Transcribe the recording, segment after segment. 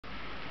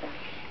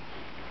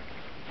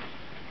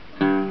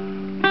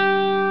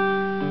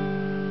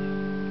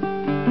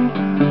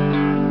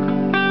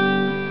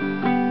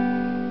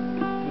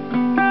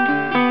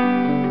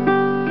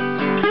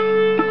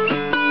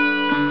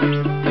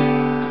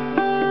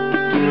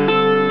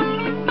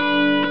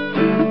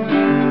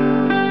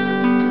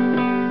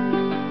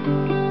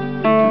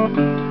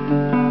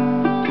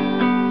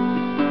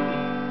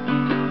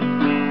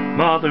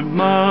Mother,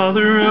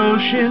 Mother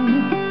Ocean,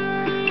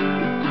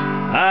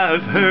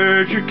 I've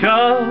heard your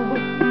call.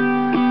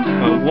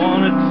 I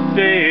wanted to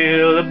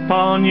sail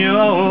upon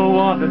your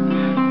water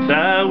since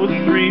I was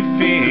 3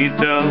 feet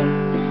tall.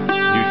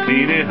 You've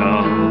seen it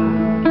all.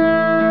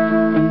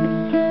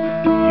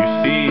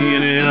 You've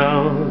seen it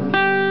all.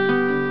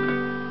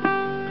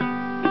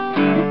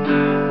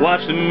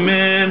 Watch the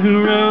men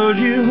who rowed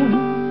you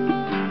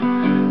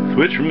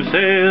switch from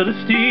sail to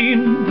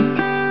steam.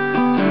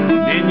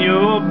 In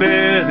your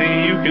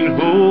belly you can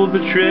hold the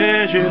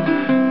treasures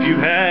you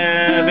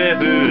have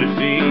ever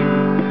seen.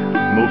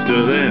 Most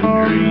of them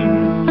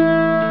dreams.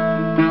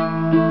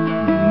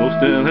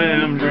 Most of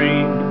them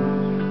dreams.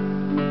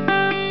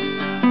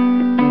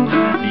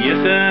 Yes,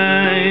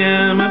 I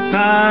am a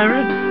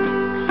pirate,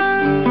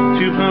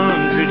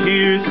 200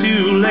 years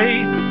too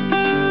late.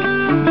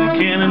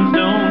 Cannons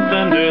don't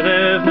thunder,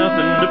 there's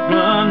nothing to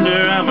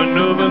plunder. I'm an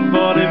over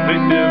 40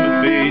 victim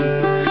of fate,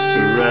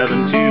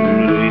 arriving too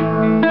late.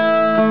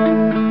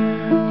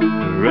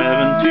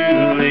 Arriving too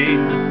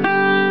late.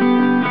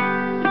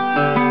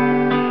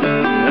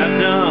 I've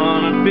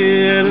done a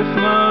bit of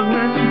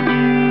smuggling,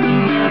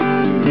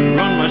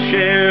 run my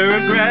share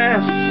of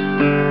grass.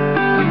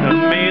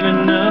 I've made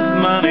enough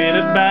money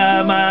to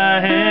buy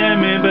my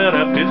hammy, but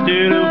I pissed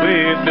it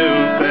away so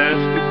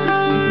fast.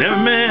 Never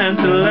meant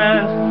to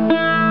last.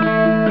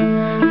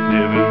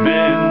 Never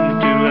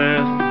meant to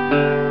last.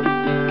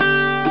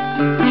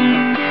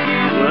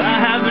 Well, I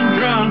have been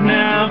drunk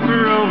now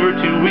for over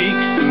 2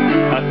 weeks.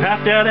 I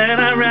passed out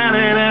and I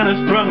rallied and I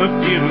sprung a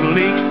few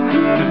leaks.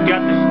 Just got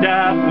to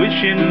stop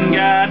wishing,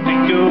 got to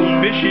go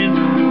fishing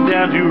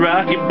down to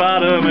Rocky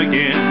Bottom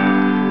again.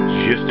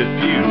 Just a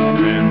few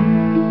friends.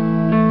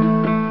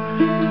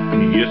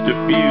 Just a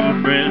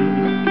few friends.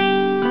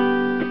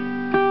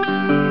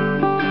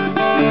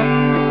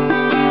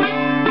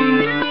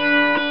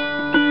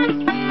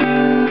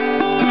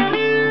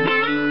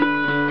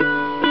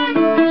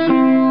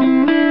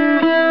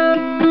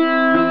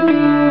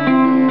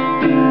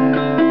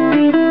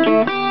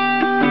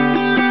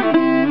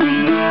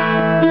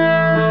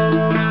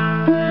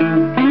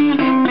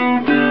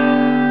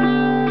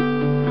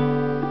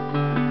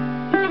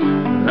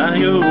 I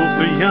hope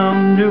for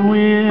younger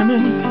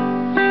women,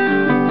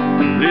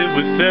 live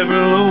with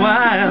several a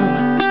while.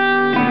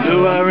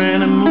 Though I ran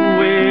them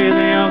away,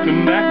 they all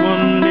come back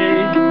one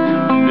day.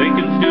 They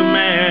can still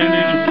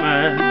manage to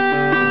smile.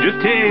 It just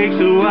takes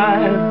a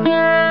while.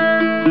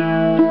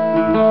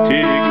 It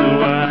takes a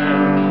while.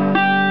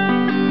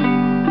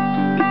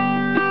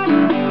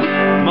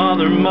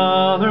 Mother,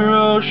 Mother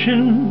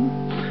Ocean,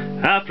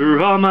 after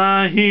all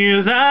my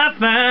years I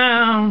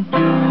found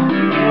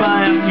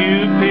my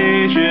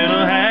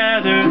occupational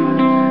hazard,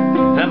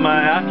 that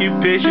my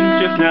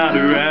occupation's just not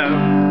around.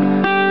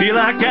 Feel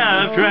like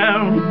I've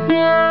drowned,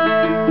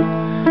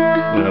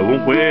 but I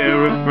won't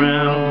wear a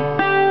frown.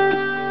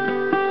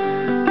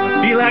 I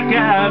feel like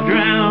I've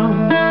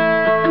drowned,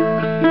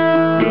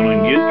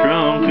 gonna get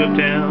drunk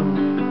uptown.